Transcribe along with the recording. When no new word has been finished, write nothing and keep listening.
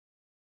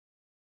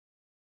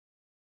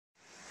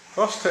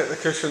First, take the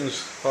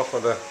cushions off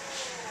of the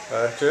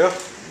chair,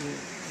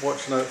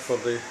 watching out for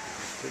the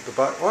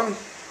back one.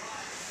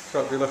 It's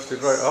got to be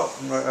lifted right up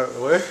and right out of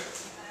the way.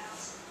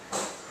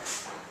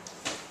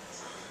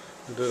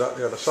 And do that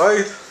the other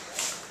side.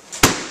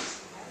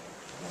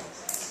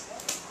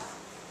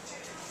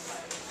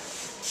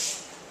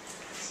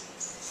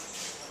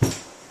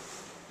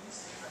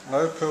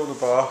 Now pull the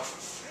bar,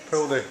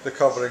 pull the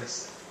covering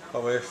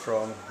away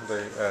from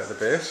the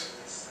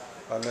base,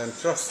 and then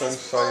just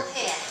inside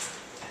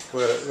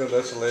where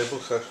there's a label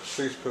says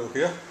please pull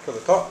here for the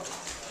top.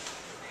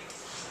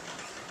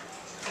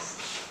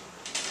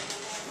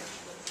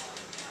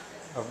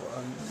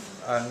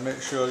 And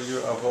make sure you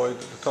avoid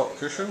the top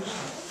cushions.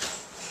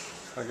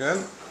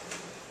 Again,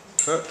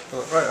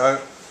 pull it right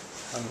out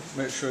and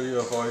make sure you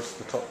avoid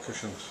the top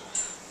cushions.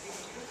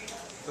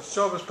 This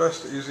job is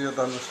best easier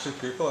done with two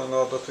people in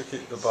order to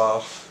keep the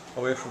bars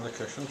away from the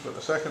cushions, but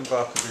the second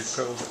bar to be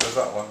pulled is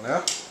that one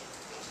there.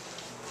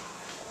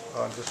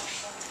 And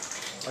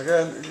just,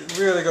 again,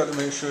 you really got to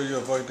make sure you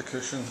avoid the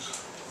cushions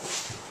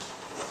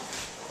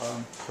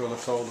and pull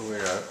it all the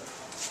way out.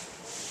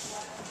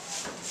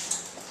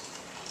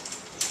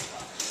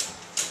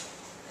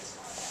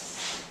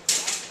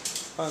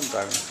 And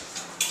down.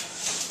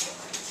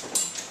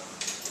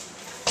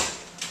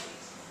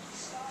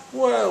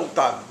 Well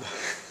done!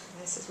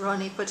 This is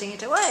Ronnie putting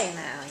it away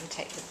now. You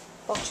take the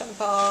bottom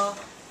bar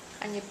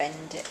and you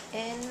bend it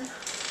in.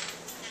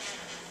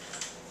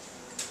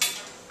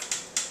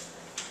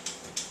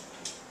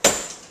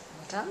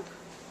 Well done.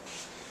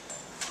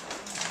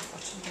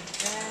 Bottom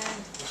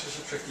again. This is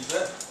a tricky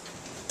bit.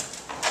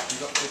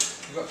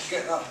 You've got to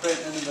get that bent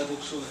in the middle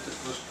so that it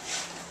goes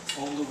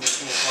all the way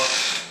over,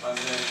 and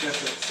then get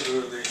it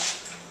through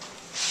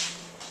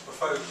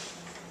without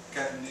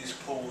getting these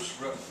poles,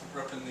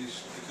 ripping the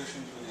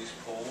cushions with these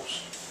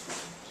poles.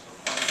 So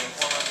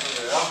one under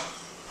there,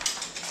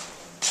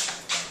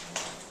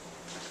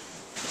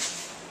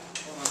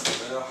 one under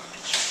there,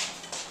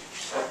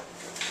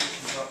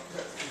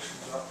 get the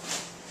cushions up,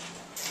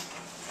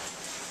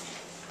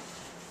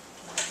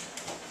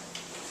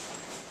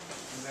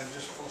 and then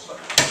just force that,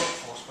 not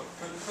force, but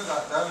put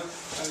that down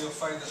and you'll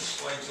find it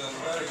slides in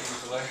very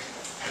easily.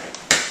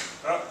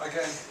 Right,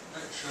 again,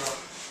 make sure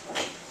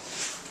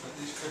that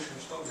these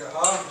cushions don't get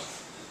harmed.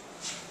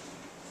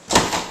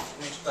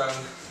 Goes down,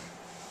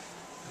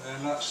 and then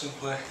that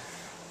simply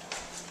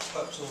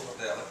flips over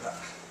there like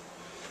that.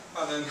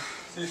 And then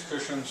these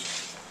cushions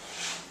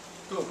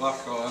go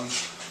back on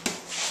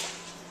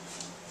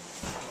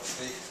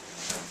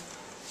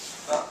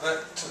that bit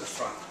to the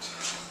front.